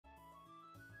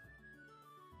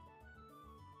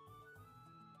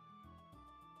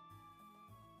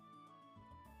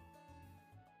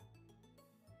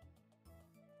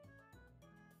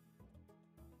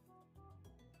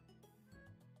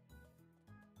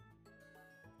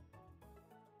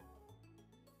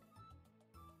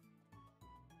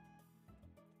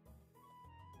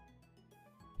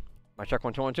My check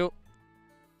 1 2 1 2.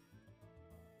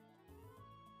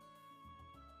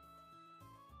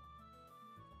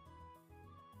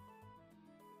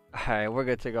 Alright, we're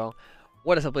good to go.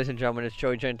 What is up, ladies and gentlemen? It's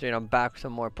Joey Gentry, and I'm back with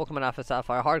some more Pokemon Alpha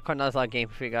Sapphire Hardcore Nuzlocke game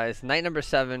for you guys. Night number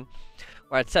 7.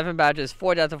 We're at 7 badges,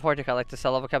 4 deaths and 4 to collect. The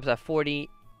cell level caps at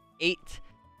 48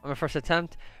 on my first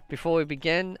attempt. Before we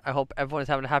begin, I hope everyone is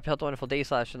having a happy, healthy, wonderful day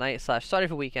 / night / start of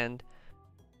the weekend.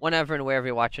 Whenever and wherever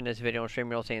you're watching this video and stream,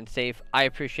 you're all staying safe. I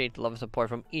appreciate the love and support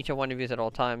from each and one of you at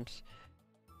all times.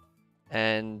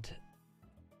 And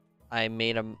I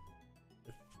made a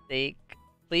mistake.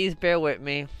 Please bear with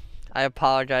me. I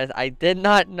apologize. I did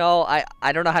not know.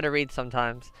 I don't know how to read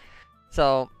sometimes.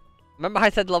 So, remember how I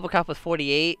said the level cap was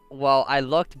 48? Well, I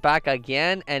looked back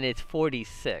again and it's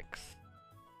 46.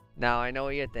 Now, I know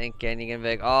what you're thinking. You're going to be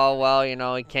like, oh, well, you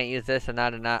know, you can't use this and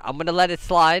that and that. I'm going to let it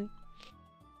slide.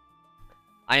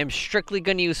 I am strictly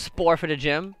going to use Spore for the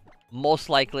gym. Most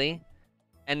likely.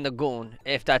 And the Goon,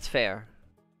 if that's fair.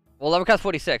 Well, level cap's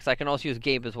 46. I can also use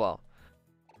Gabe as well.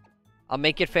 I'll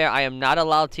make it fair. I am not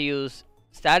allowed to use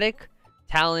Static,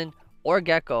 Talon, or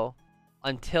Gecko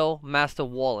until Master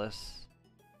Wallace.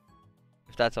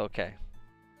 If that's okay.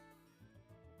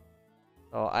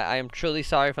 So I am truly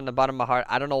sorry from the bottom of my heart.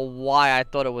 I don't know why I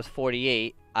thought it was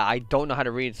 48. I don't know how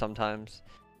to read sometimes.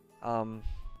 But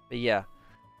yeah.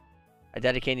 I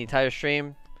dedicate the entire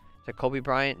stream to Kobe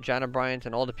Bryant, Jana Bryant,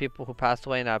 and all the people who passed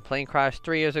away in a plane crash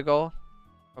 3 years ago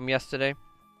from yesterday.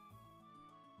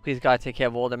 Please, God, take care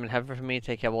of all of them in heaven for me.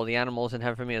 Take care of all the animals in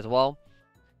heaven for me as well.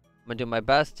 I'm going to do my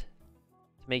best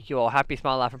to make you all happy,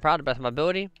 smile, laugh, and proud to the best of my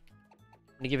ability. I'm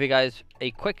going to give you guys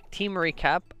a quick team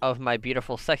recap of my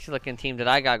beautiful, sexy-looking team that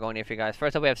I got going here for you guys.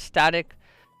 First up, we have Static,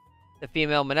 the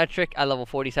female Manectric at level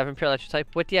 47, pure electric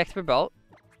type with the expert belt.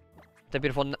 The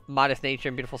beautiful, modest nature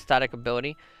and beautiful static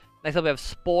ability. Next up, we have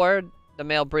Spore, the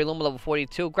male Breloom, level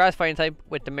 42, grass fighting type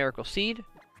with the Miracle Seed.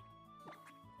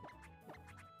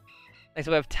 Next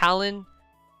up, we have Talon,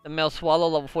 the male Swallow,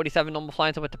 level 47, normal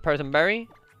flying type with the Persian Berry.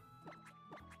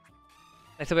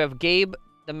 Next up, we have Gabe,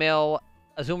 the male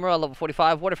Azumarill, level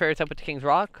 45, water fairy type with the King's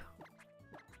Rock.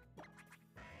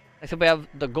 Next up, we have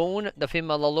the Goon, the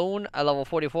female Laloon, at level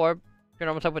 44, pure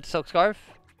normal type with the Silk Scarf.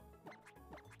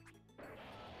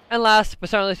 And last, but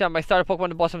certainly not my starter Pokemon,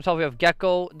 the boss himself, we have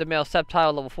Gecko, the male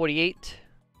Sceptile, level 48.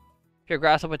 Pure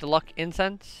Grass with the Luck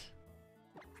Incense.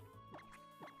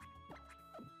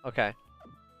 Okay.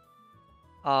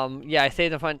 Yeah, I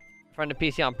saved in front of the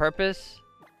PC on purpose.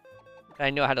 I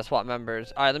knew I had to swap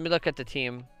members. Alright, let me look at the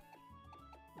team.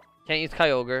 Can't use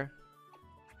Kyogre.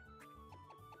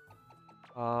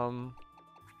 Come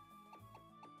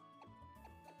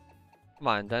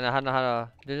on, do I know how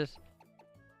to do this?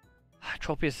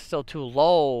 Tropius is still too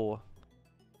low.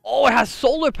 Oh, it has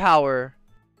solar power.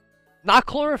 Not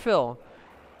chlorophyll.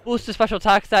 Boosts the special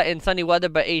attack stat in sunny weather,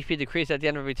 but HP decreased at the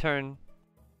end of return.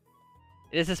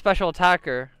 It is a special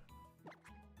attacker.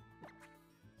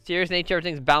 Serious nature,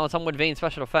 everything's balanced. Somewhat vain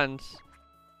special defense.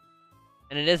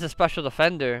 And it is a special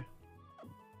defender.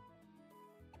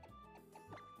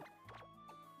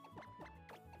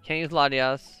 Can't use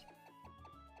Latias.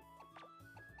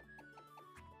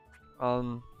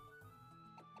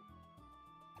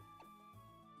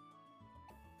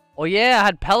 Oh yeah, I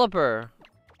had Pelipper.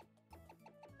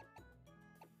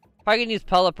 If I can use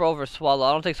Pelipper over Swallow,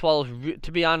 I don't think Swallow's,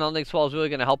 to be honest, I don't think Swallow's really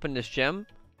going to help in this gym.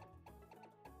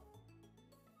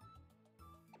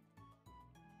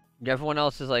 Everyone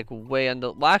else is like way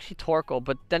under, well actually Torkoal,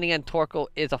 but then again Torkoal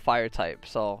is a fire type,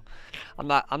 so I'm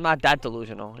not that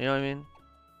delusional, you know what I mean?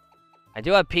 I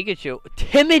do have Pikachu.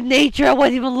 Timid nature, I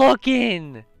wasn't even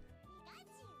looking!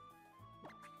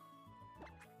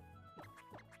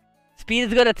 Speed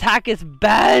is good, attack is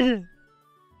bad!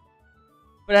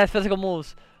 But it has physical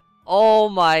moves. Oh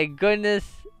my goodness.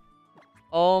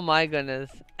 Oh my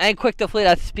goodness. And quick to flee,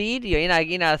 that's speed? You're not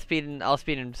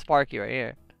outspeeding Sparky right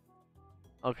here.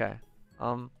 Okay.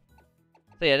 So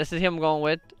yeah, this is him going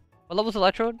with. What level's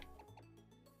Electrode?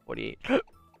 48.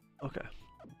 Okay.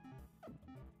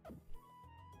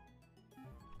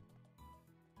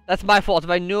 That's my fault. If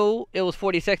I knew it was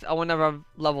 46, I would never have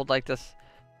leveled like this.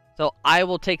 So I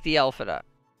will take the L for that.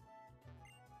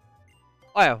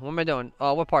 Oh yeah, what am I doing?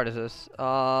 What part is this?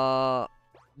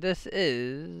 This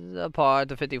is a part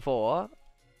of 54.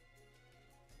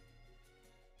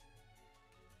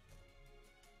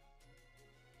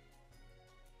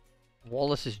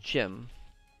 Wallace's gym.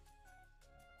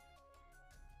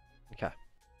 Okay.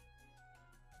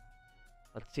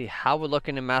 Let's see how we're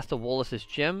looking in Master Wallace's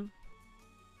gym.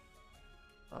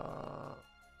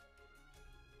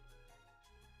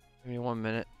 Give me 1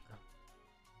 minute.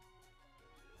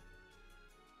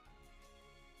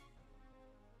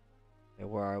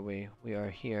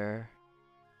 here.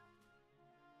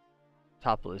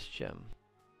 Topless gym.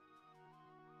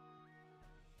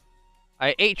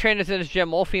 Alright, 8 trainers in this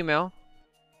gym, all female.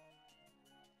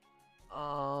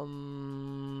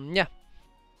 Yeah.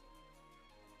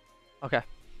 Okay.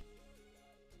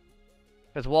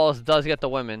 Because Wallace does get the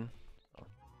women.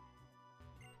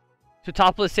 To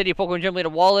Topless City Pokemon Gym leader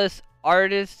Wallace,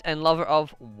 artist and lover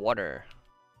of water.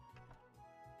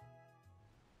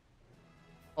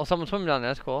 Oh, someone's swimming down there.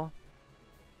 That's cool.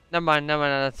 Never mind.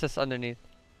 That's just underneath.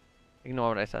 Ignore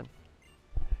what I said.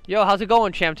 Yo, how's it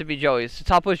going, champ? To be Joey's. To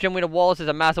Topless Gym leader Wallace is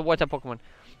a massive water type Pokemon.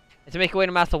 And to make your way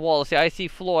to Master Wallace, the icy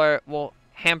floor will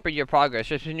hamper your progress.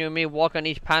 Just between you and me, walk on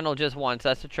each panel just once.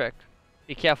 That's the trick.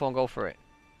 Be careful and go for it.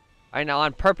 Alright, now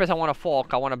on purpose, I want to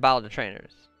falk. I want to battle the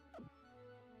trainers.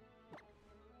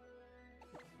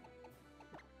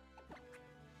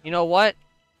 You know what?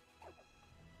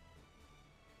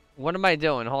 What am I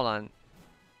doing? Hold on.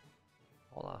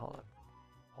 Hold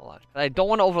on. I don't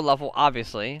want to overlevel,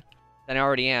 obviously. Then I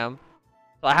already am.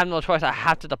 So I have no choice. I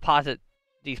have to deposit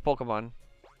these Pokemon.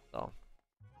 So.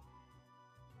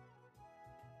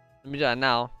 Let me do that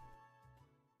now.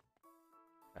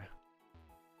 Okay.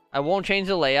 I won't change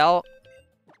the layout.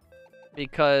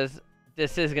 Because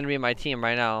this is going to be my team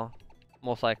right now.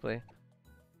 Most likely.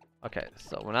 Okay,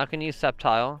 so we're not going to use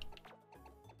Sceptile.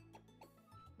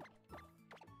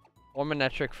 Or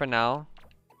Manectric for now.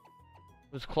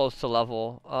 Who's close to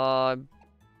level.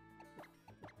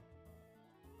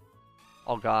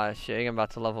 Oh gosh, yeah, I'm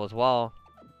about to level as well.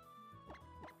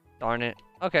 Darn it.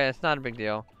 Okay, it's not a big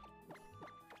deal.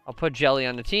 I'll put Jelly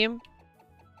on the team.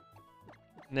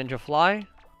 Ninja Fly.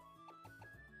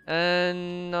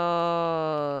 And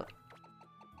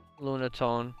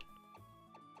Lunatone.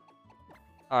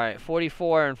 Alright,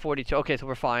 44 and 42. Okay, so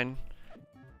we're fine.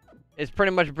 It's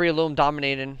pretty much Breloom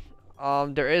dominating.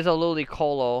 There is a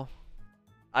Ludicolo.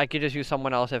 I could just use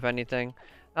someone else if anything.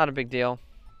 Not a big deal.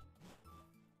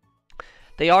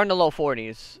 They are in the low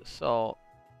 40s, so...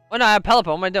 Oh no, I have Pelipper.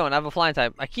 What am I doing? I have a flying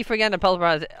type. I keep forgetting that Pelipper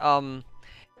has,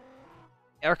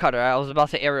 Air Cutter. I was about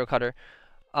to say Aerial Cutter.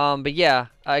 But yeah,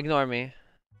 ignore me.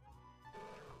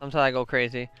 Sometimes I go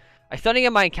crazy. I still didn't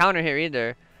get my encounter here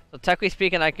either. So technically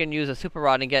speaking, I can use a Super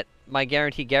Rod and get my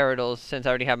guaranteed Gyarados since I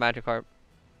already have Magikarp.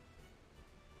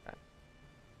 Okay.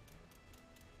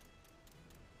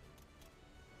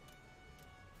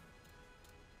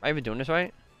 Am I even doing this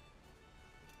right?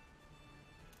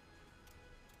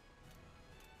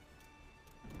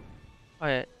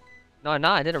 Alright. No,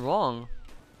 I did it wrong.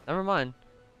 Never mind.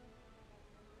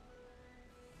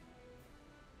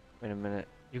 Wait a minute.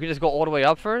 You can just go all the way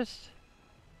up first?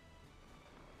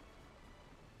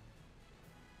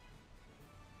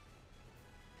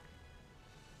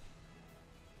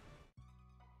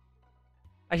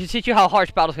 I should teach you how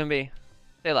harsh battles can be.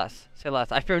 Say less. Say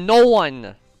less. I fear no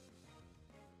one.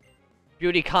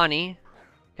 Beauty Connie.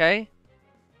 Okay?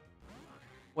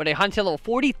 With a Hunter level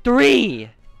 43.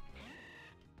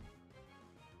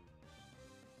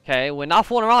 Okay, we're not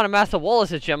fooling around in Master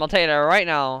Wallace's gym. I'll tell you that right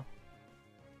now.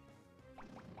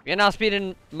 You're not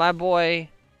speeding my boy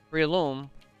Breloom.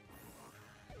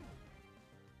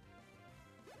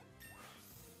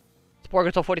 Spore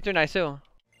gets to 43, nice too.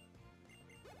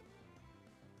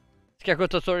 Scarecrow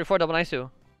to 34, double nice too.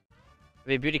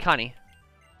 We have Beauty Connie.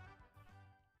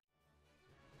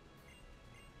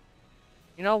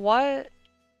 You know what?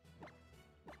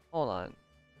 Hold on.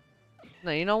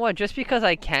 No, you know what? Just because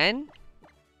I can,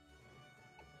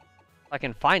 I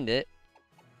can find it.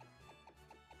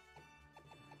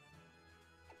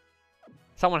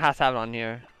 Someone has to have it on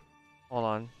here. Hold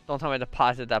on. Don't tell me I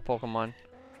deposited that Pokemon.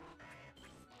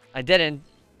 I didn't.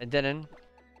 I didn't.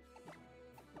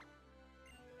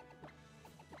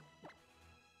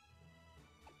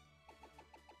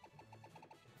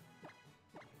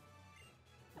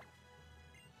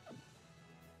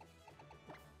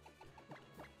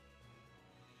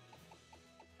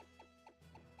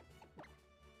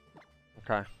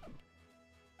 Okay.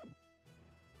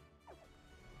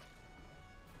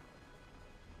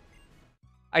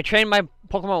 I trained my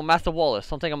Pokemon with Master Wallace.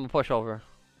 Don't think I'm gonna push over.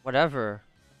 Whatever.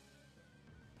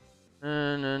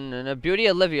 Beauty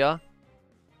Olivia.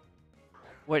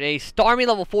 With a Starmie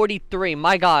level 43.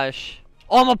 My gosh.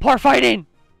 Oh, I'm apart fighting!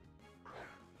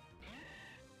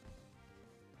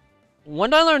 When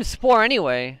did I learn Spore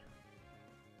anyway?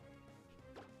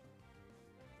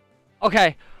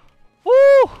 Okay.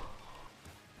 Woo!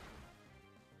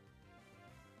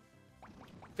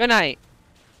 Good night.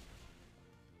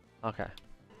 Okay.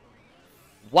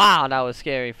 Wow, that was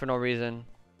scary for no reason.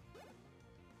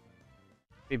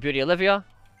 Be Beauty Olivia.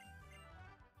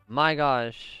 My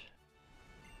gosh.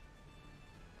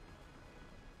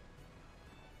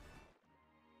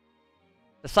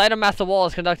 The sight of Master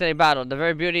Wallace conducted a battle. The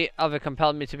very beauty of it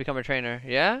compelled me to become a trainer.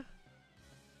 Yeah?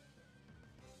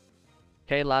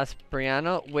 Okay, last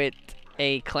Brianna with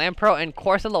a Clan Pro and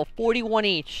Corsa level 41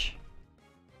 each.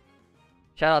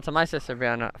 Shout out to my sister,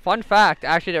 Brianna. Fun fact,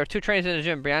 actually there are 2 trainers in the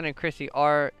gym. Brianna and Chrissy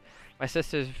are my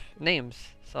sister's names.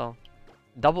 So,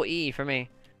 double E for me.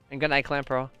 And good night, Clan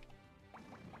Pro.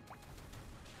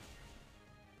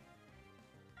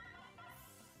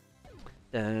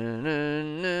 Ninja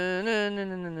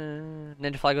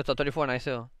Fly goes to 34, nice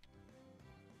too.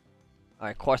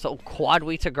 Alright, Corsa, quad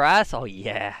week to grass? Oh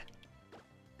yeah.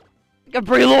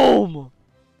 Gabrielum!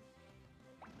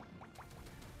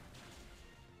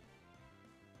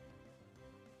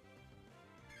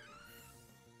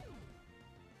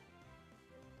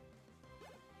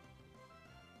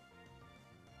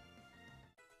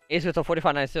 Ace goes to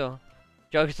 45, nice too.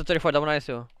 Joe goes to 34, double nice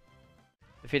too.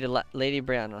 Defeated Lady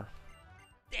Brianna.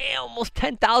 Damn, almost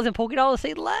 10,000 Pokédollars,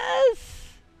 say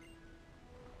less!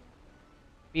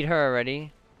 Beat her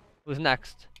already. Who's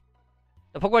next?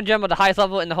 The Pokemon gem with the highest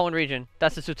level in the whole region.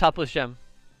 That's the Sutopus gem.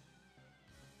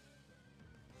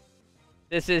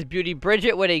 This is Beauty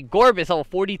Bridget with a Gorbis level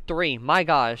 43. My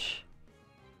gosh.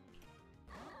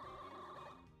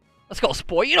 Let's go,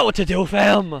 Sport. You know what to do,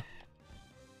 fam.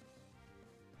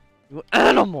 You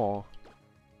animal.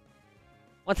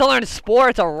 Once I learn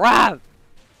Sport, it's a wrap.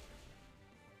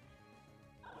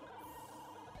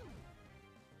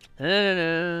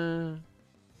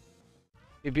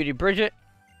 Beauty Bridget.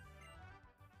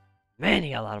 Man,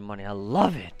 he got a lot of money. I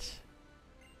love it.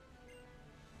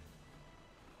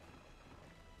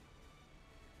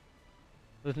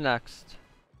 Who's next?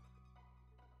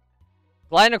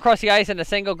 Gliding across the ice in a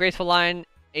single graceful line,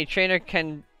 a trainer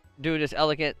can do this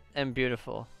elegant and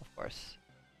beautiful. Of course.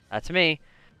 That's me.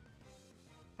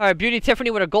 Alright, Beauty Tiffany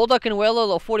with a Golduck and Whaler,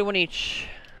 level 41 each.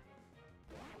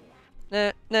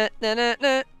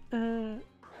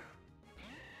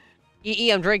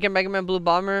 EE, I'm drinking Mega Man Blue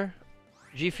Bomber.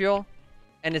 G Fuel.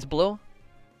 And it's blue.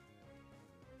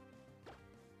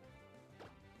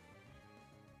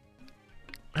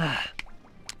 And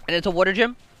it's a water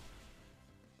gym.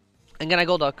 And then I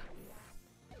Golduck.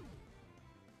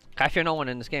 I fear no one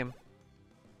in this game.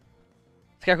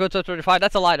 Scarecrow to 35.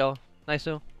 That's a lie though. Nice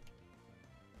too.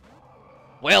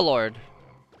 Whale Lord.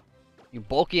 You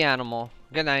bulky animal.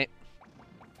 Good night.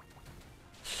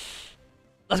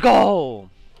 Let's go!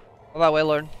 What about Whale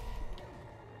Lord?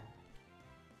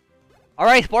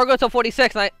 Alright, Spore goes to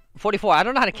 46. 44. I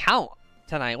don't know how to count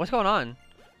tonight. What's going on?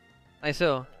 Nice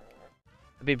too.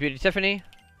 Be Beauty Tiffany.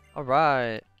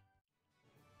 Alright.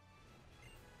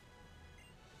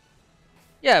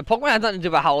 Yeah, Pokemon has nothing to do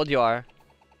about how old you are.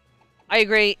 I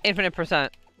agree, infinite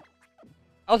percent.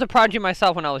 I was a prodigy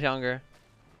myself when I was younger.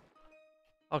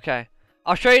 Okay.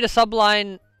 I'll show you the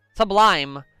sublime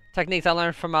techniques I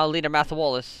learned from our leader, Master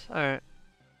Wallace. Alright.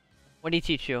 What did he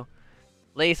teach you?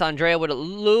 Lace Andrea with a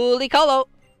Lulicolo.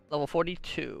 Level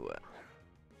 42.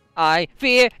 I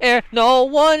fear no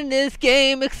one in this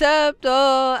game except,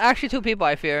 actually 2 people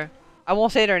I fear. I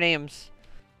won't say their names.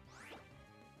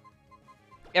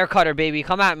 Air Cutter, baby.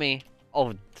 Come at me.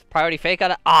 Oh, priority fake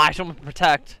out of... Ah, I shouldn't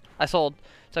protect. I sold.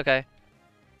 It's okay.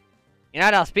 You're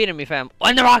not outspeeding me, fam.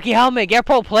 Win the Rocky Helmet. Get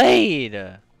pro played.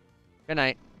 Good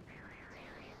night.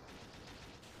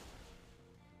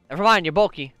 Never mind. You're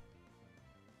bulky.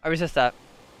 I resist that.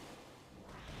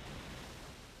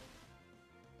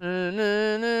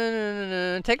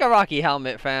 Take a Rocky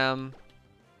Helmet, fam.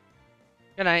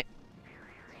 Good night.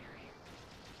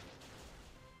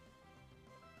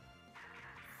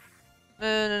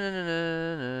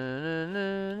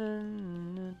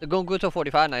 The Gungu to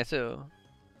 45, nice too.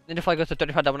 Ninja Fly goes to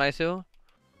 35, double nice too.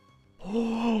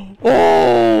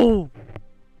 Oh!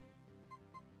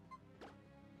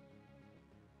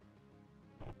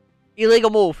 Illegal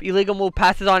move. Illegal move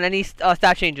passes on any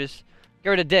stat changes. Get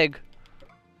rid of Dig.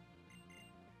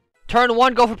 Turn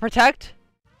 1, go for Protect.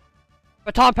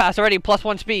 Baton Pass already,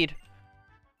 +1 speed.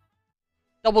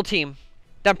 Double Team.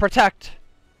 Then Protect.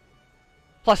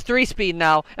 +3 speed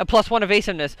now, and +1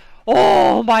 evasiveness.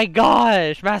 Oh my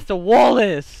gosh, Master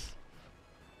Wallace!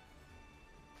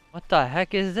 What the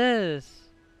heck is this?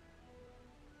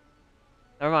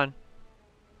 Never mind.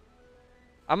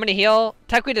 I'm gonna heal.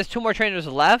 Technically, there's 2 more trainers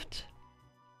left.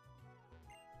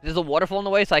 There's a waterfall in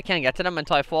the way, so I can't get to them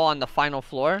until I fall on the final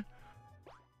floor.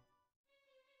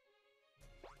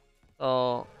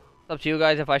 So, it's up to you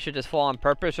guys if I should just fall on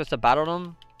purpose just to battle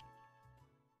them.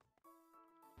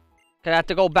 Gonna have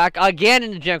to go back again in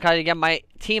the gym to get my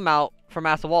team out for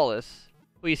Master Wallace.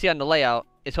 Who you see on the layout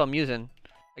is who I'm using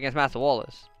against Master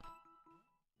Wallace.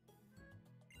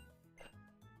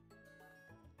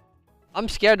 I'm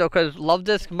scared though, cause Love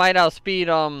Disc might outspeed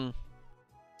Breloom.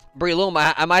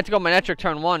 I might have to go Manectric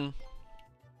turn 1.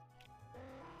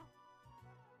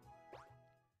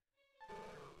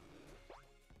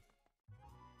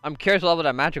 I'm curious what level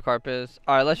that Magikarp is.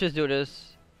 Alright, let's just do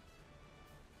this.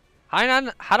 How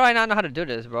do I not know how to do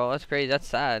this, bro? That's crazy. That's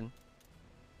sad.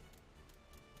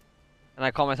 And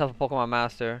I call myself a Pokemon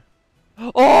Master.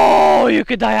 Oh, you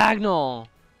could diagonal.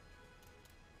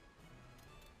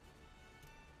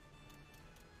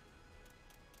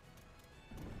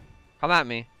 Come at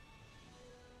me.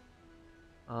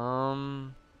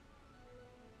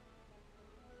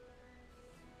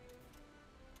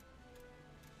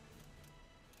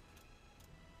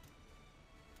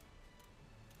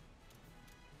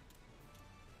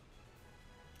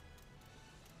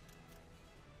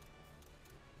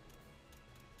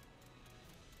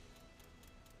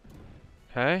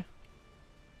 Okay.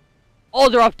 Oh,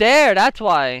 they're up there. That's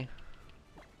why.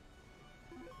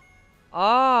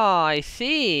 Ah, I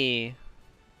see.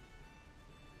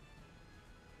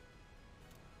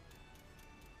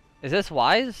 Is this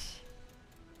wise?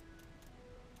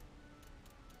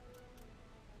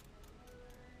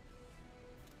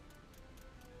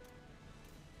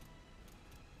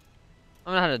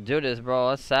 I don't know how to do this, bro.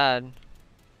 That's sad.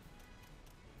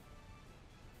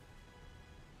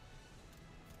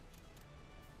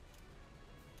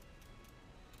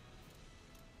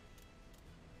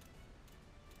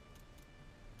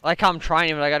 I like how I'm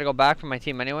trying, but I gotta go back for my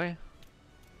team anyway.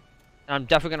 And I'm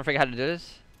definitely gonna figure out how to do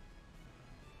this.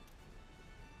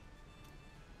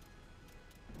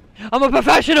 I'm a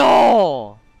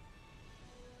professional!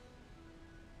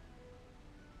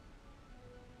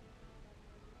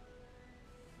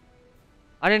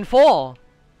 I didn't fall.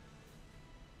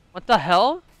 What the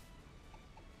hell?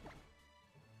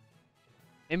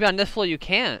 Maybe on this floor you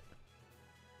can't.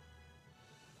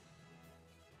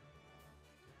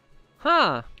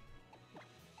 Huh.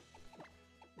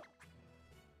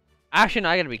 Actually, no,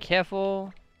 I gotta be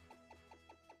careful.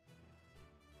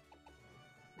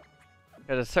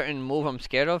 There's a certain move I'm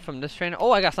scared of from this trainer.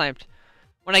 Oh, I got sniped.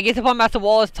 When I get upon Master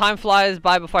Wallace, time flies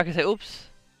by before I can say oops.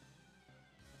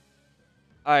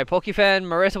 Alright, Pokefan,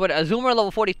 Marissa with Azumarill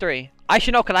level 43. I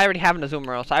should know because I already have an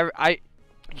Azumarill, so I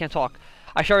can't talk.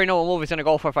 I should already know what move he's gonna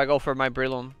go for if I go for my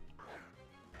Breloom.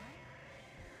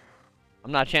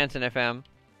 I'm not chancing it, fam.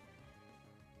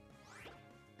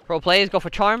 Pro plays, go for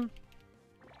Charm.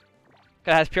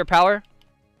 Cause it has pure power.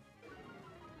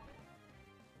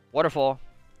 Waterfall.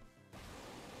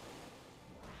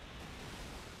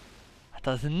 That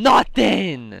does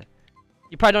nothing!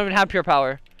 You probably don't even have pure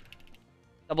power.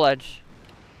 Double edge.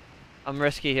 I'm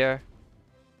risky here.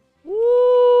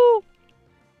 Woo!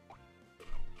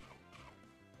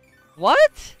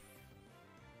 What?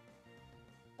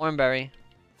 Oranberry.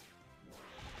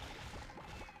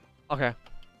 Okay.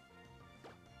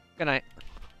 Good night.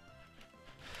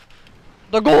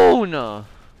 Lagoon!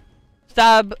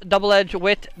 Stab, double edge,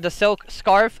 wit, the silk,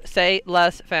 scarf, say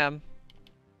less, fam.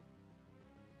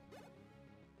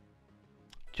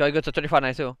 Joey goes to 35,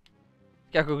 nice too.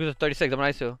 Gecko goes to 36, I'm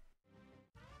nice too.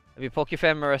 It'll be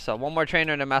Pokefan, Marissa. One more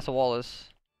trainer and then Master Wallace.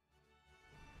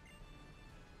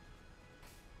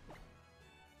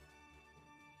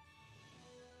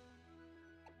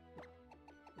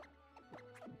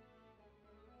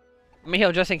 Let me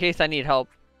heal just in case I need help.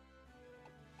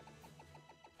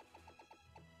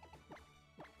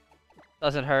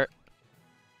 Doesn't hurt.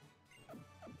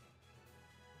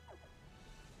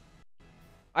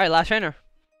 Alright, last trainer.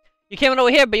 You came in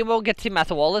over here, but you won't get to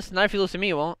Master Wallace. Not if you lose to me,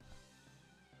 you won't.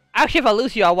 Actually, if I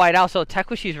lose you, I'll white out, so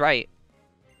technically she's right.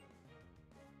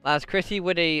 Last Chrissy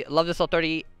with a Love This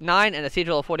 39 and a Siege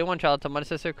level 41. Shout out to my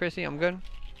sister, Chrissy. I'm good.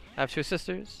 I have 2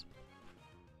 sisters.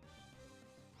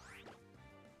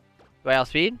 Do I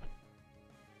outspeed?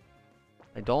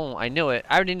 I don't. I knew it.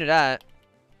 I already knew that.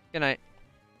 Good night.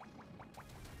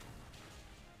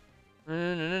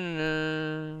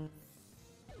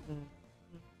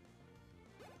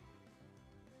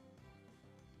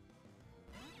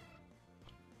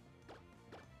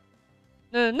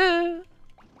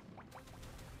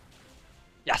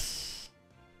 Yes.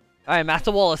 Alright,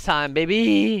 Master Wallace time,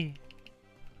 baby.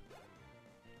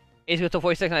 Ace goes to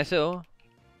 46, nice too.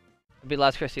 It'll be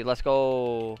last Chrissy. Let's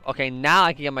go. Okay, now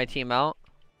I can get my team out.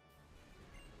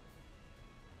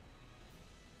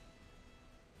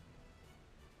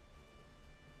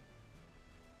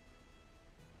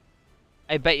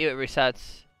 I bet you it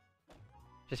resets.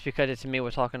 Just because it's me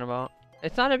we're talking about.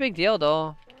 It's not a big deal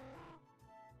though.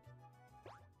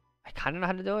 I kind of know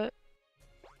how to do it.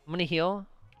 I'm gonna heal.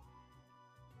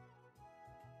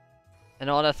 And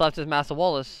all that's left is Master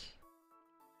Wallace.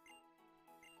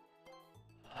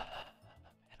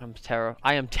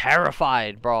 I am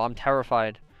terrified, bro. I'm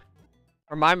terrified.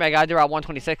 Remind me, I gotta do Route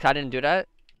 126. I didn't do that.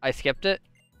 I skipped it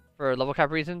for level cap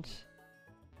reasons.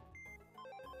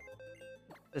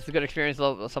 This is a good experience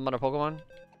with some other Pokemon,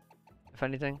 if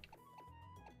anything.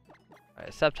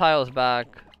 Alright, Sceptile's back.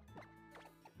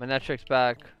 Manetric's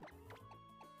back.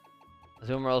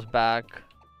 Azumarill's back.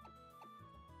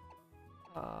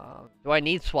 Do I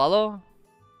need Swallow?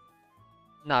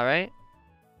 Nah, right?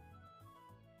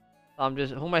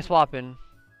 Who am I swapping?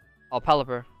 Oh,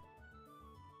 Pelipper.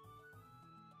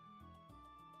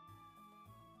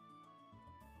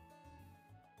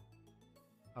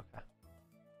 Okay.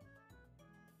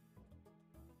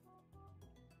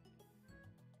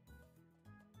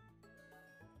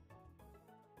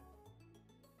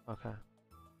 Okay.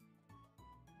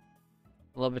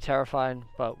 A little bit terrified,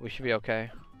 but we should be okay.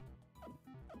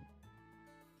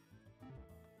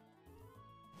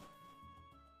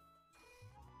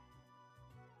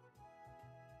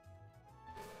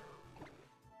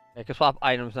 I can swap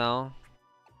items now.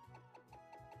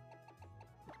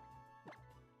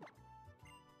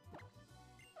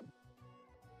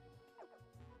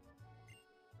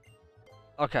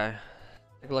 Okay.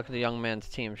 Take a look at the young man's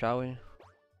team, shall we?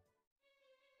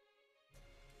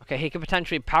 Okay, he could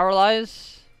potentially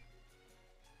paralyze,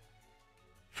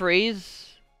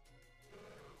 freeze,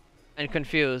 and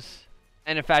confuse,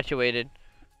 and infatuated.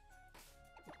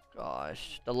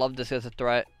 Gosh, the love this is a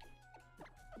threat.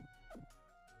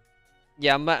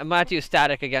 Yeah, I'm gonna have to use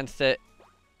static against it.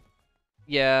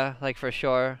 Yeah, like for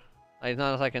sure. Like,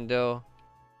 not as I can do.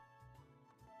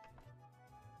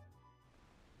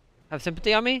 Have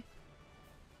sympathy on me?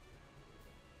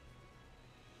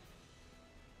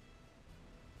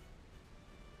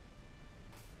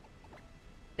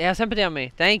 They have sympathy on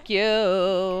me. Thank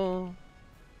you.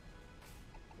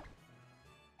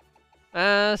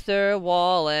 Master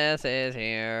Wallace is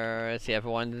here. Let's see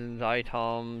everyone's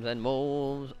items and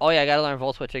moves. Oh yeah, I gotta learn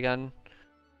Volt Switch again.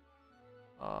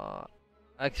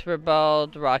 Expert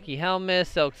Belt, Rocky Helmet,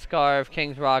 Silk Scarf,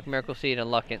 King's Rock, Miracle Seed,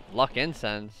 and Luck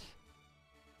Incense.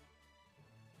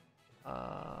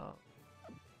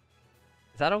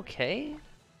 Is that okay?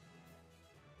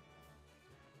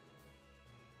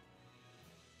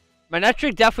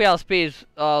 Manetric definitely outspeeds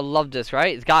Love this,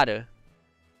 right? It's gotta.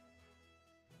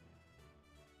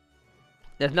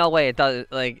 There's no way it does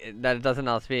that it doesn't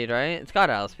outspeed, right? It's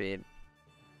gotta outspeed.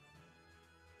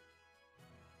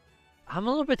 I'm a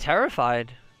little bit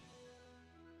terrified.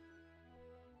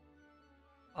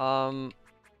 Okay,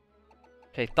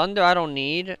 Thunder I don't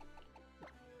need.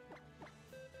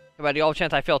 By the off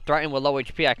chance I feel threatened with low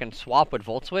HP, I can swap with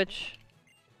Volt Switch.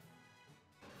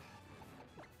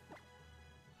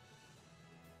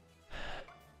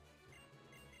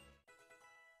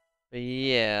 But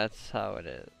yeah, that's how it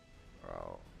is,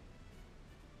 bro.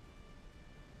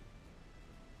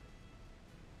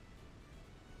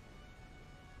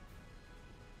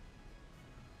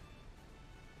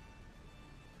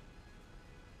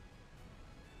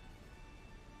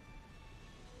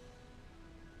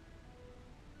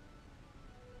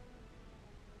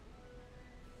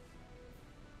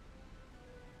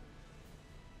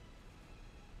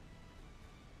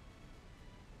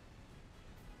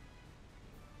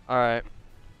 Alright.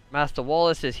 Master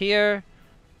Wallace is here.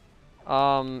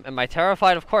 Am I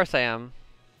terrified? Of course I am.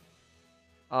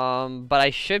 But I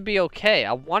should be okay.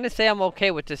 I want to say I'm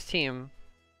okay with this team.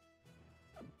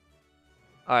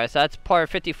 Alright, so that's part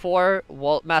 54,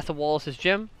 Master Wallace's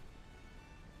gym.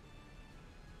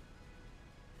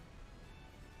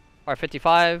 Part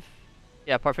 55.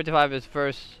 Yeah, part 55 is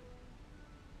verse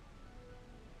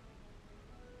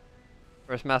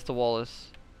Master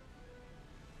Wallace.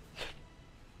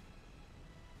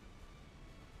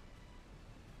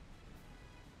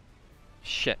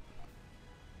 Shit.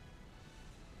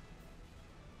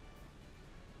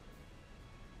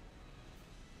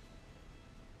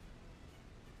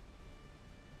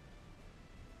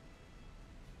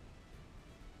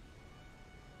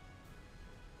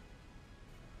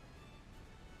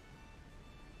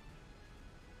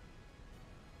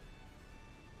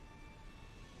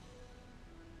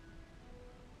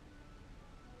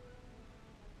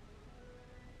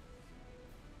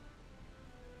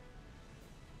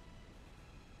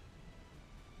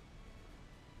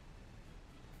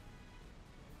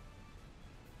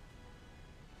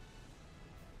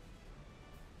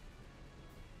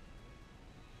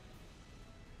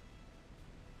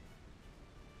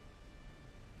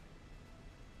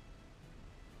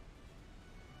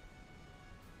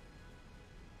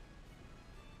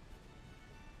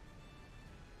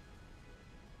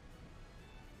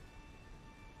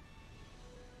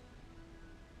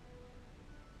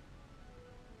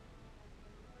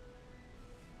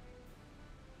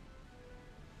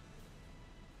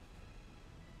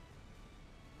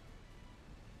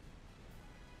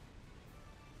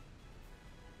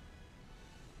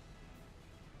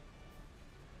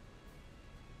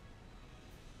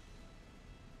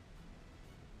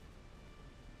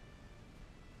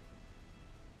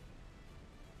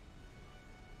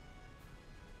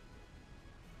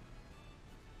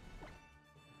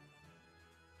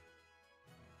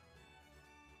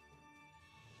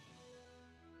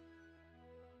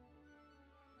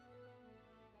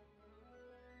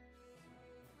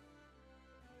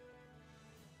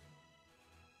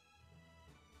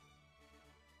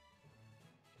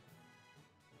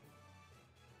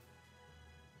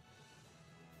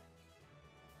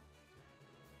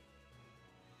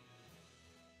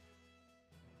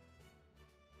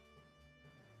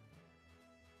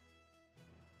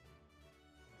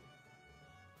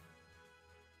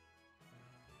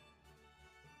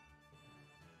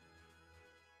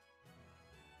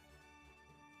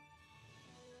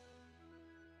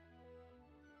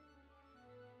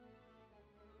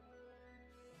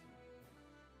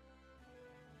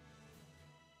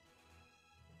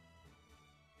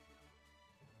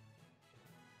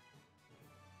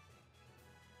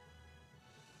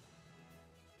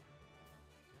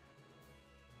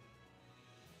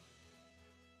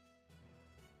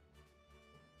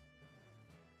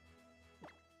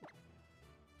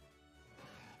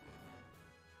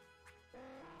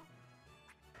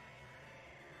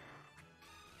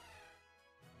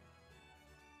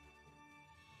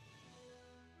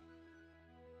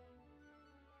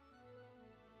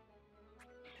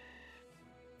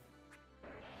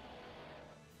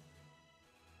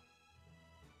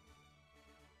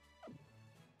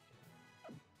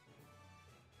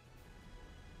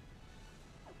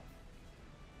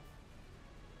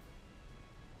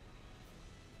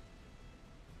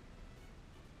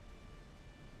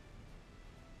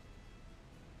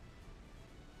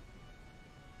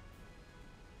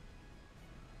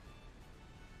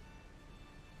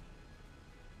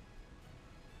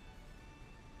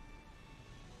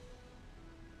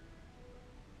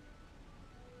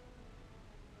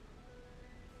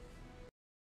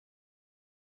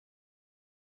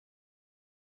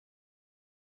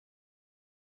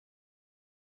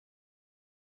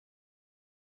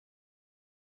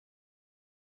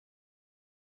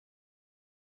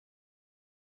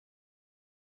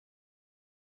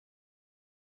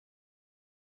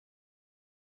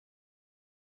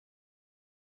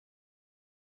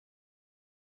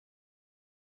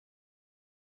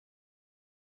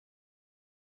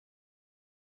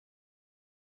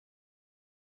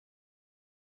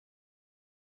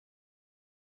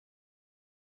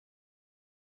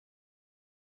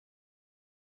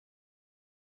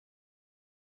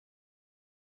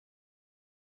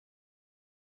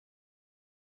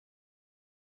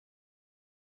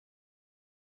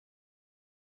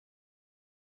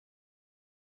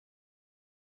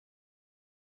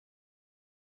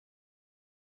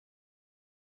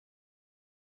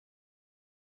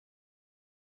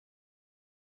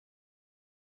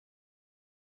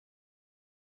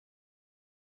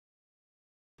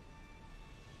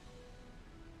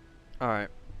 Alright.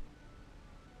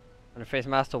 I'm gonna face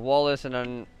Master Wallace and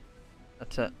then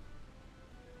that's it.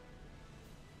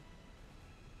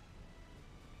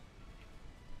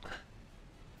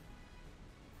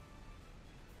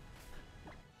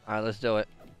 Alright, let's do it.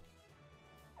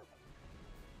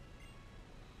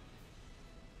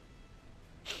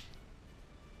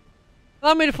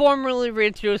 Allow me to formally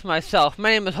reintroduce myself. My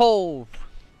name is Hove.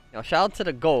 Yo, shout out to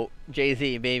the GOAT,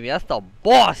 Jay-Z, baby. That's the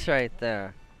boss right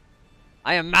there.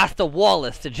 I am Master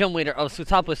Wallace, the gym leader of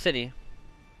Sutapu City.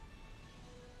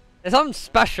 There's something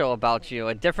special about you,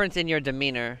 a difference in your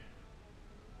demeanor.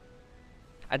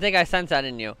 I think I sense that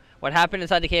in you. What happened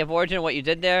inside the Cave of Origin, what you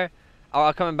did there, our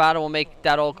upcoming battle will make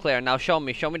that all clear. Now show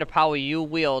me the power you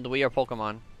wield with your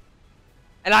Pokemon.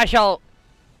 And I shall,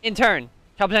 in turn,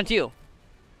 shall present to you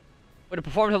with a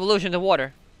performance of illusion to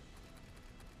water.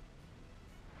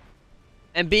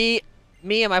 And be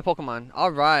me and my Pokemon.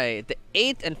 Alright. The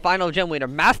 8th and final gym leader,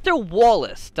 Master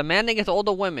Wallace, demanding against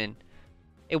older women.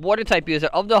 A water type user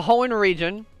of the Hoenn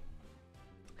region.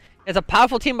 It's a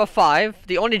powerful team of 5.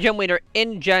 The only gym leader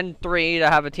in Gen 3 to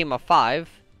have a team of 5.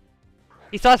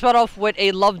 He starts out off with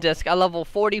a Love Disc at level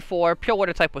 44. Pure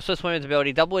water type with Swift Swimming's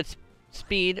ability. Double its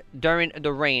speed during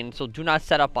the rain. So do not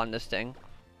set up on this thing.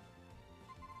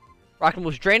 Rocket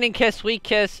moves Draining Kiss, Sweet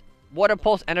Kiss, Water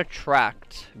Pulse, and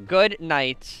Attract. Good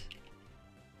night.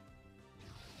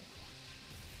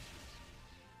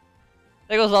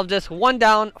 There goes Love Disc. 1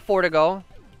 down, 4 to go.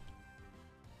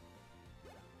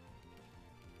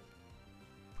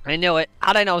 I knew it.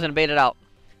 How'd I know I was gonna bait it out?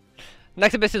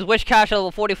 Next abyss is Wish Cache,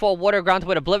 level 44, Water grounded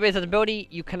with Oblivious as ability.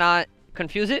 You cannot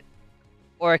confuse it,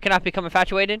 or it cannot become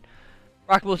infatuated.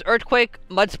 Rocket moves Earthquake,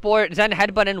 Mud Sport, Zen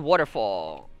Headbutt, and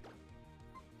Waterfall.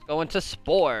 Let's go into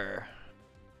Spore.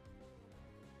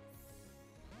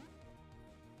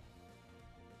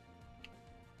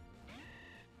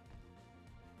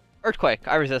 Earthquake,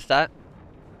 I resist that.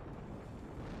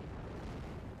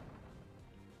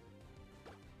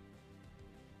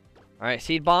 Alright,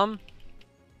 Seed Bomb.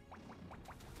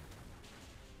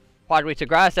 Quad Reach to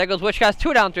Grass. There goes Witch Cast.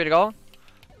 2 down, 3 to go.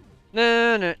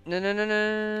 No.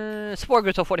 Spore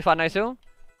Gristle 45, nice too.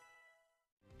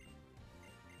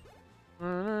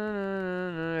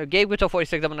 Gabe Gristle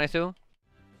 46, double nice too.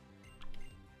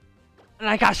 And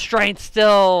I got Strength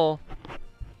still.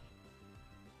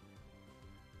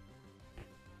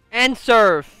 And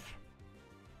Surf.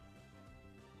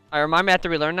 Alright, remind me I have to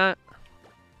relearn that.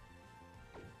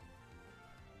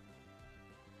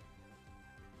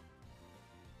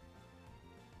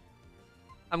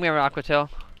 I'm gonna Aqua Tail.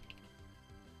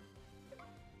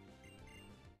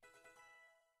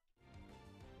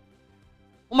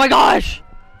 Oh my gosh!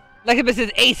 Next abyss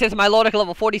is Ace is my Lodic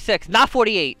level 46, not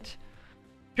 48.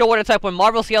 Pure Water type when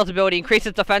Marvel Scales ability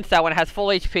increases defense stat when it has full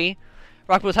HP.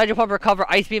 Rock Boost, Hydro Pump, Recover,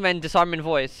 Ice Beam, and Disarming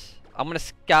Voice. I'm gonna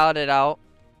scout it out.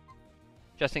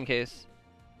 Just in case.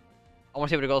 I wanna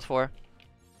see what it goes for.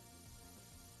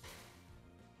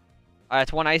 Alright,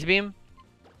 it's 1 Ice Beam.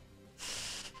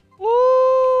 Woo!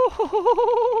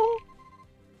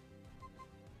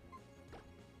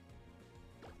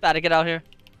 Gotta get out here.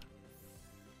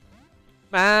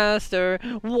 Master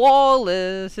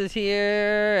Wallace is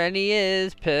here, and he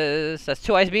is pissed. That's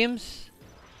 2 Ice Beams.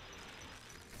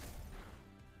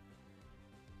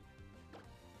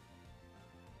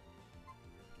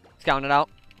 Scouting it out.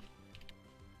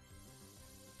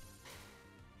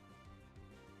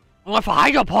 I went for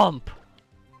Hydro Pump.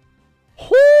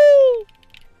 Whoo!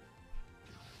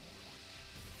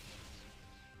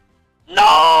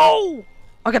 No!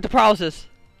 I got the paralysis.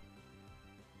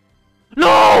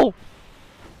 No!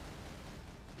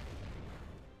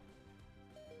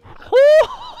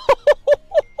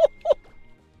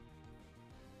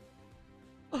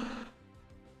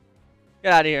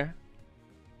 Get out of here.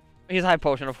 He's high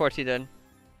potion, of course he did.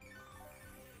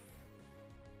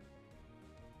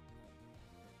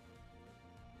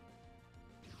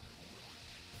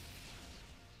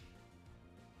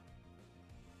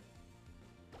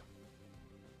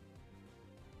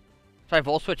 Should I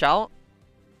Volt Switch out?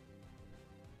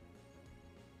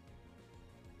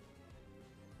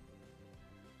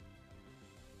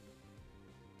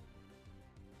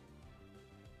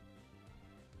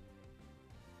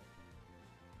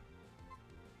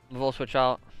 Volt Switch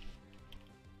out.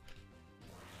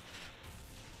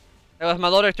 There goes my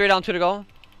Lodic, 3 down, 2 to go.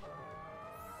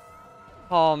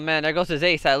 Oh man, there goes his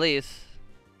Ace at least.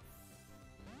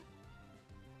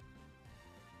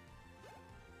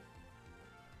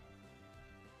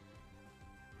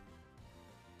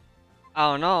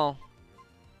 I don't know.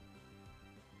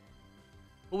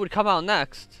 Who would come out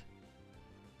next?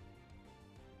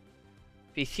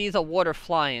 If he sees a water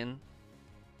flying.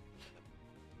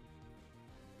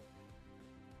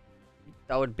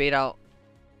 That would bait out.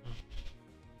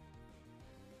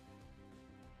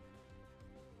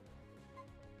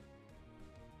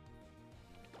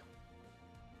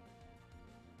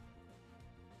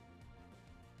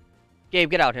 Gabe,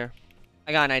 get out here.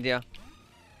 I got an idea.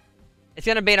 It's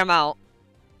gonna bait him out.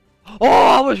 Oh,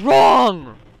 I was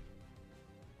wrong!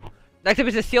 Next up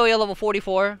is a Celia level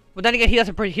 44. But then again, he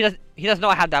doesn't know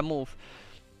I had that move.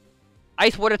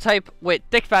 Ice water type with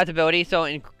thick fast ability, so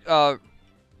in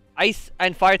ice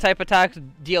and fire type attacks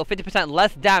deal 50%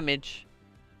 less damage.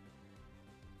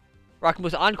 Rock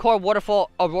moves Encore, Waterfall,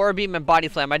 Aurora Beam, and Body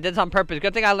Slam. I did this on purpose.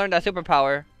 Good thing I learned that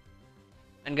superpower.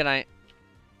 And good night.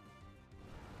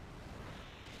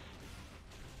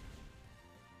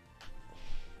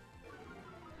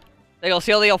 There you go,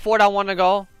 Celia, 4 down, 1 to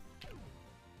go.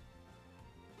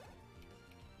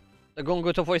 The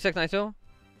Gungu to 46, nice too.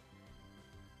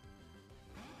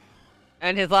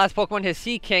 And his last Pokemon, his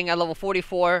Sea King at level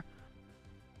 44.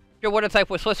 Pure Water type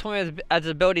with Swift Swim as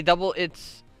his ability, double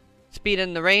its speed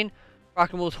in the rain.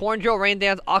 Rocket moves Horn Drill, Rain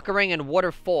Dance, Aqua Ring, and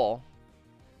Waterfall.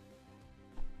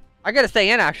 I gotta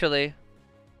stay in, actually.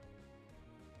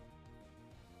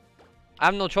 I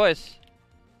have no choice.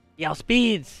 He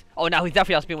outspeeds. Oh, now he's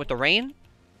definitely outspeeding with the rain.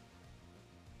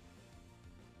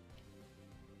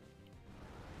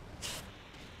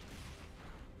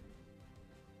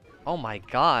 Oh my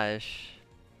gosh.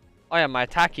 Oh yeah, my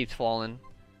attack keeps falling.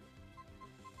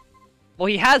 Well,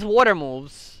 he has water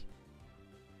moves.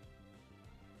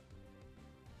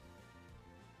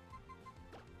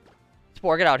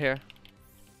 Spore, get out here.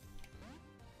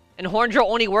 And Horn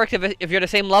Drill only works if you're the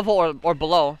same level or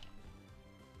below.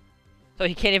 So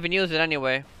he can't even use it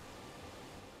anyway.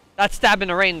 That's Stab in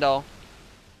the Rain, though.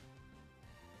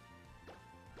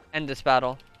 End this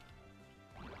battle.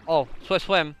 Oh, Swift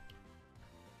Swim.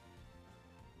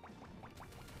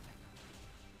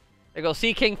 There goes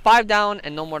Sea King, 5 down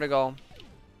and no more to go.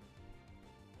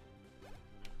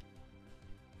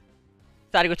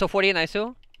 Starting with 48, nice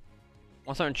too.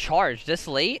 Once they're in charge this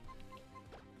late.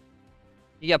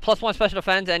 You get +1 special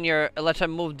defense and your electric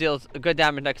move deals good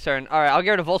damage next turn. Alright, I'll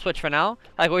get rid of Volt Switch for now.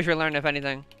 I always relearn if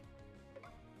anything.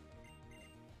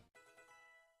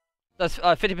 That's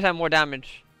 50% more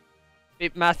damage.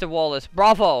 Beat Master Wallace.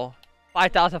 Bravo!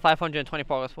 5,520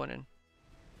 progress winning.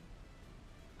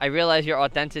 I realize your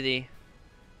authenticity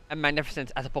and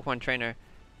magnificence as a Pokemon trainer.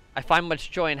 I find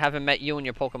much joy in having met you and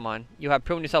your Pokemon. You have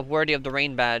proven yourself worthy of the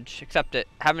Rain Badge. Accept it.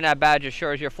 Having that badge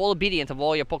assures your full obedience of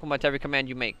all your Pokemon to every command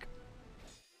you make.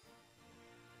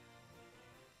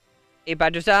 8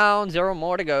 badges down, 0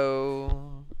 more to go.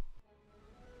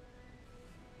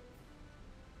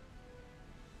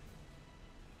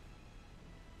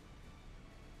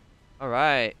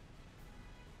 Alright.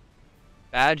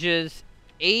 Badges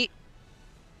 8.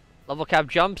 Level cap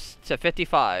jumps to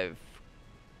 55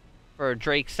 for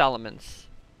Drake Salamence.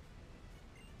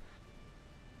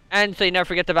 And so you never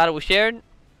forget the battle we shared.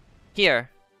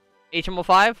 Here.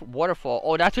 HM05, Waterfall.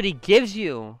 Oh, that's what he gives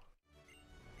you.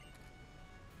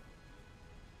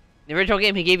 In the original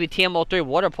game, he gave you TMO3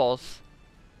 Water Pulse.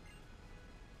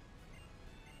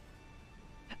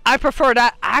 I prefer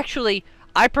that. Actually,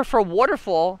 I prefer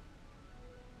Waterfall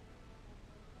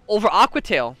over Aqua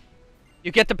Tail.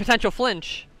 You get the potential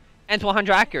flinch. And it's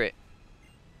 100 accurate.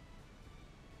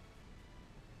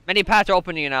 Many paths are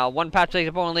open to you now. One path takes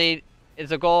opponent lead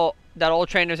is a goal that all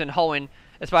trainers in Hoenn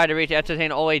aspire to reach to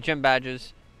entertain all 8 gym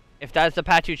badges. If that's the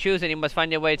path you choose, then you must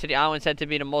find your way to the island said to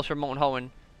be the most remote in Hoenn,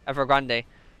 Evergrande.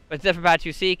 But it's different paths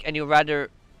you seek, and you'd rather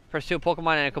pursue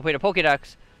Pokemon and complete a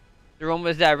Pokédex. The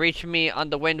rumors that reached me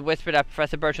on the wind whisper that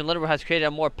Professor Bertrand Little has created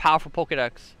a more powerful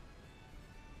Pokédex.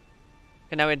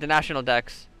 And now we have the National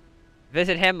Dex.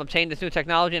 Visit him, obtain this new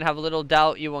technology, and have little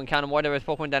doubt you will encounter more diverse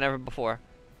Pokemon than ever before.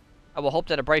 I will hope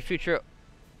that a bright future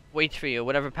waits for you,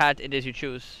 whatever path it is you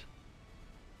choose.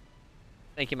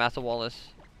 Thank you, Master Wallace.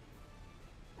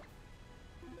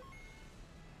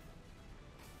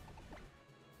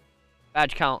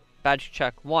 Badge count. Badge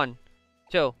check. 1,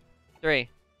 2, 3,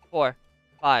 4,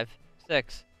 5,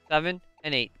 6, 7,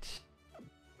 and 8.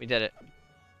 We did it.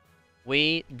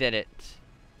 We did it.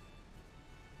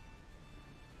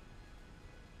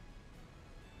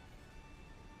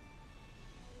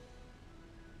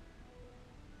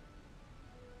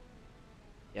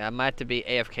 Yeah, I might have to be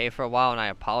AFK for a while, and I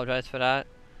apologize for that.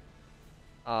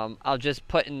 I'll just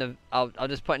put in the I'll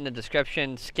just put in the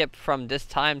description. Skip from this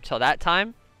time till that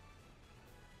time.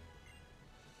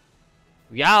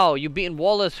 Yow, you beaten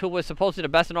Wallace, who was supposedly the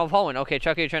best in all of Hoenn. Okay,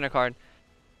 check your trainer card.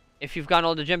 If you've gotten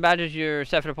all the gym badges, you're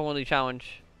set for the Pokemon League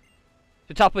Challenge.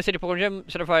 To top with City Pokemon Gym,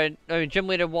 certified gym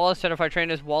leader Wallace, certified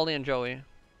trainers Wally and Joey.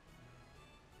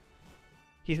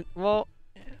 Well,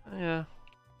 Yeah.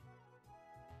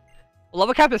 Well,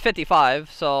 level cap is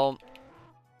 55, so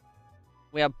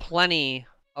we have plenty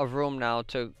of room now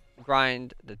to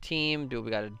grind the team, do what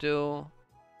we gotta do.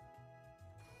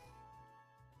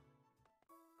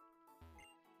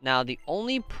 Now, the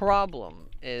only problem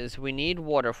is we need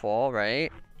waterfall,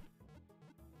 right?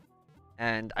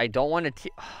 And I don't want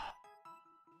to...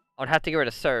 I would have to get rid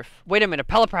of surf. Wait a minute,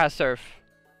 Pelipper has surf.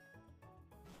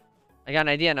 I got an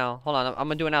idea now. Hold on, I'm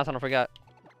gonna do it now so I don't forget.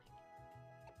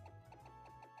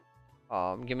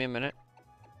 Give me a minute.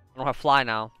 I don't have fly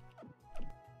now.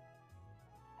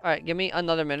 Alright, give me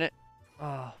another minute.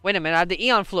 Oh, wait a minute, I have the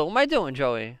Eon Flu. What am I doing,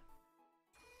 Joey?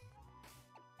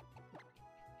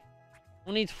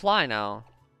 Who needs fly now?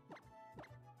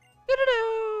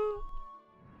 Doo-doo-doo!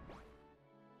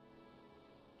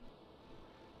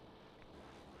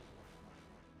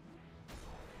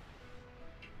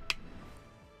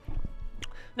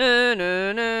 No,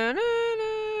 no, no, no,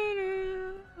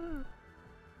 no, no.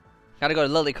 Gotta go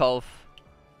to Lily Cove.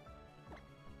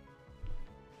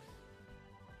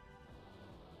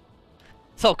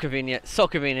 So convenient, so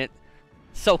convenient,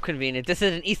 so convenient. This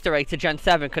is an Easter egg to Gen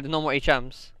 7 because there's no more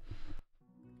HMs.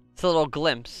 It's a little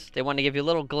glimpse. They want to give you a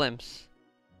little glimpse.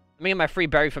 Let me get my free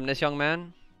berry from this young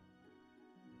man.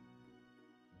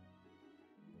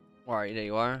 Where are you? There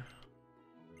you are.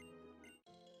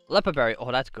 Leopard berry.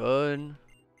 Oh, that's good.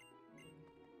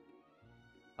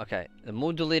 Okay, the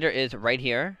mood deleter is right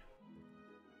here.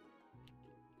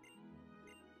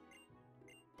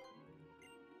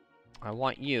 I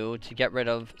want you to get rid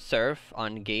of Surf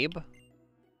on Gabe.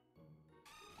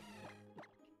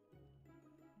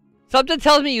 Something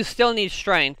tells me you still need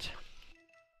strength.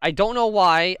 I don't know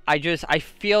why. I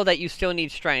feel that you still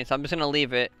need strength. So I'm just gonna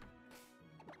leave it.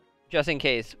 Just in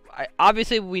case.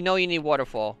 Obviously, we know you need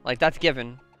waterfall. Like, that's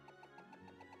given.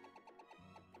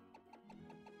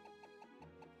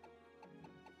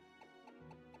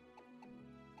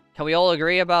 Can we all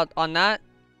agree on that?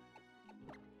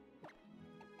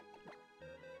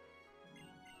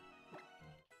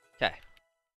 Okay.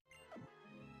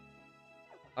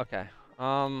 Okay.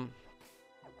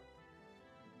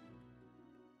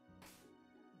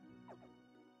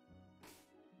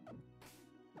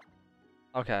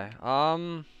 Okay.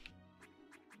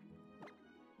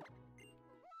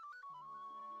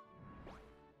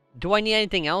 Do I need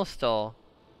anything else though?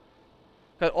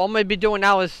 Cause all I'm gonna be doing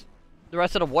now is the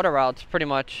rest of the water routes, pretty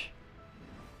much.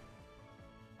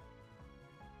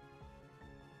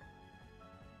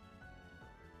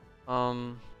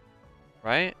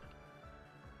 Right?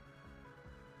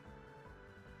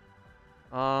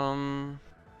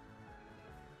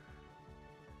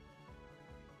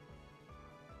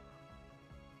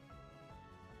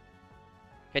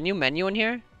 Can you menu in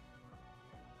here?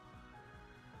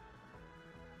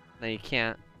 No, you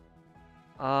can't.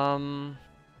 Do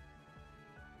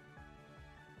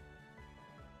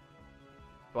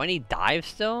I need dive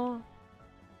still?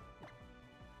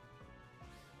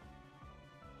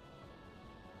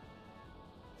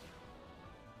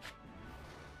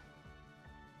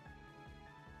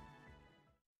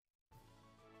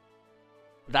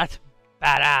 That's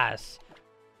badass.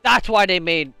 That's why they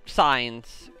made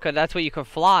signs. Because that's where you can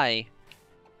fly.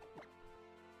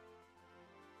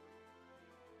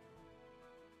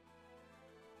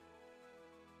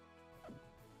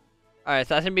 Alright,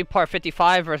 so that's gonna be part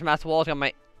 55 versus Master Wallace. Got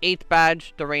my 8th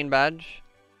badge, the rain badge.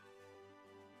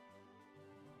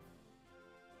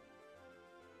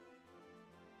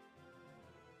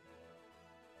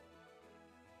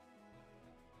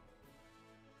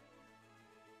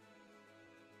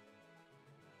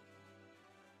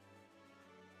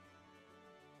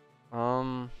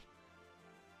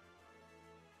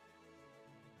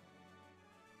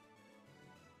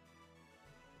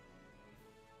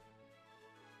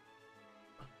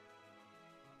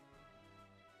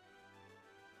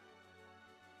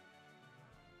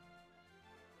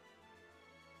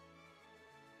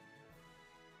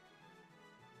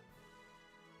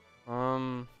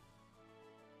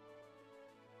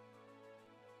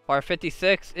 Part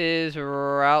 56 is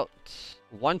Route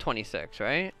 126,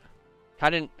 right? I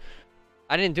didn't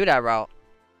do that route.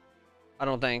 I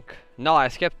don't think. No, I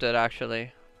skipped it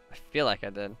actually. I feel like I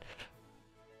did.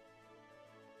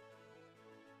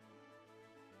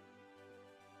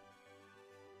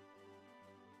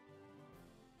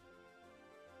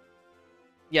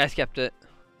 Yeah, I skipped it.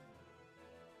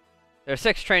 There are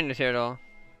 6 trainers here though.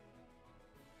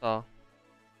 So.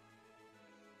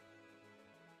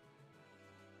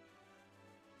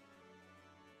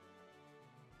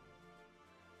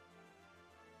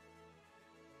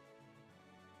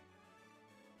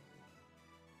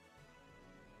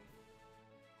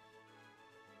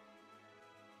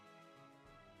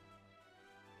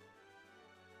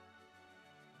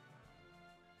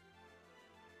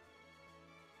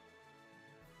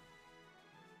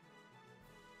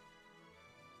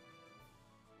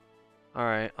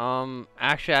 Alright,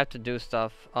 actually I have to do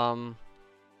stuff. I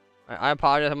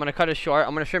apologize. I'm gonna cut it short.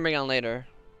 I'm gonna stream again later.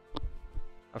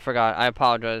 I forgot. I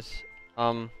apologize.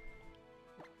 Let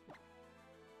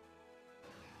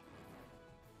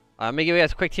me give you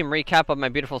guys a quick team recap of my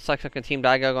beautiful selection team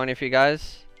that I got going here for you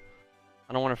guys.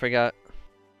 I don't want to forget.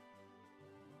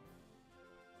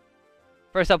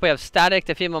 First up, we have Static,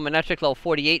 the female Manetric, level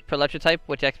 48 per Electric type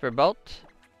with the Expert Belt.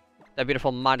 That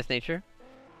beautiful Modest Nature.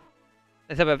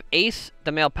 Next up, we have Ace,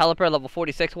 the male Pelipper, level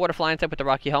 46 Water Flying type with the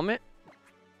Rocky Helmet.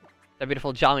 That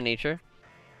beautiful Jolly Nature.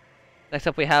 Next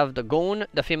up, we have the Goon,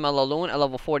 the female Laloon, at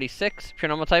level 46 pure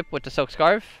Normal type with the Silk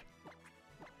Scarf.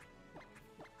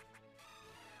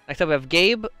 Next up, we have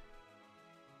Gabe,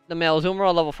 the male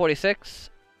Zoomer, level 46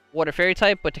 Water Fairy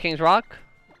type with the King's Rock.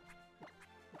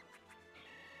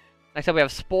 Next up, we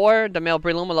have Spore, the male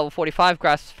Breloom, level 45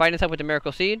 Grass Fighting type with the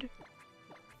Miracle Seed.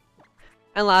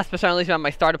 And last but not least, we have my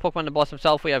starter Pokemon, the boss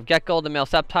himself. We have Gecko, the male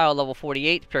Sapphire, level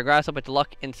 48 pure Grass type with the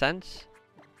Luck Incense.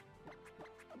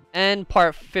 And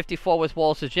part 54 was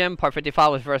Wallace's Gym. Part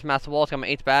 55 was versus Master Wallace. Got my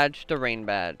 8th badge, the Rain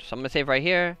badge. So I'm going to save right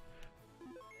here.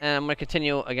 And I'm going to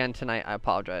continue again tonight. I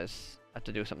apologize. I have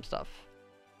to do some stuff.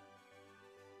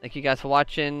 Thank you guys for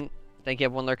watching. Thank you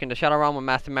everyone lurking the Shadow Realm with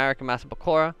Master Marek and Master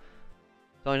Bakura.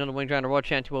 Going on the Wing Dragon World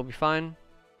Chant, you will be fine.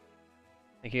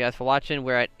 Thank you guys for watching.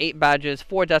 We're at 8 badges,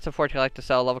 4 deaths of 4 to collect to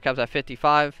sell. Level caps at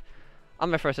 55. On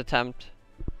my first attempt.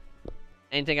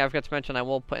 Anything I forgot to mention, I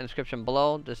will put in the description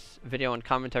below. This video and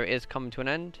commentary is coming to an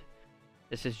end.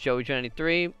 This is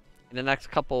Joey93. In the next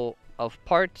couple of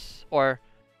parts, or,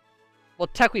 well,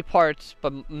 technically parts,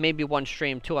 but maybe one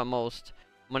stream, 2 at most,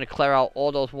 I'm going to clear out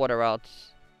all those water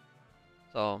routes.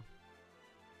 So,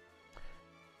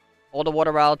 all the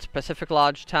water routes, Pacific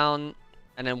Lodge Town,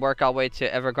 and then work our way to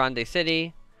Evergrande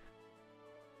City,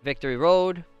 Victory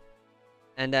Road,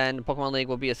 and then Pokemon League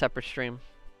will be a separate stream,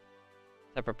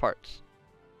 separate parts.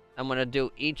 I'm going to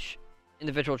do each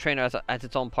individual trainer as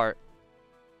its own part.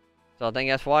 So thank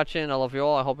you guys for watching. I love you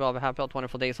all. I hope you all have a happy,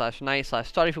 wonderful day / night /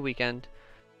 start of your weekend.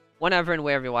 Whenever and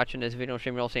wherever you're watching this video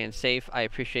stream, you're all staying safe. I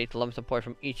appreciate the love and support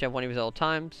from each and one of you at all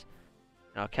times.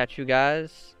 And I'll catch you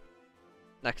guys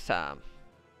next time.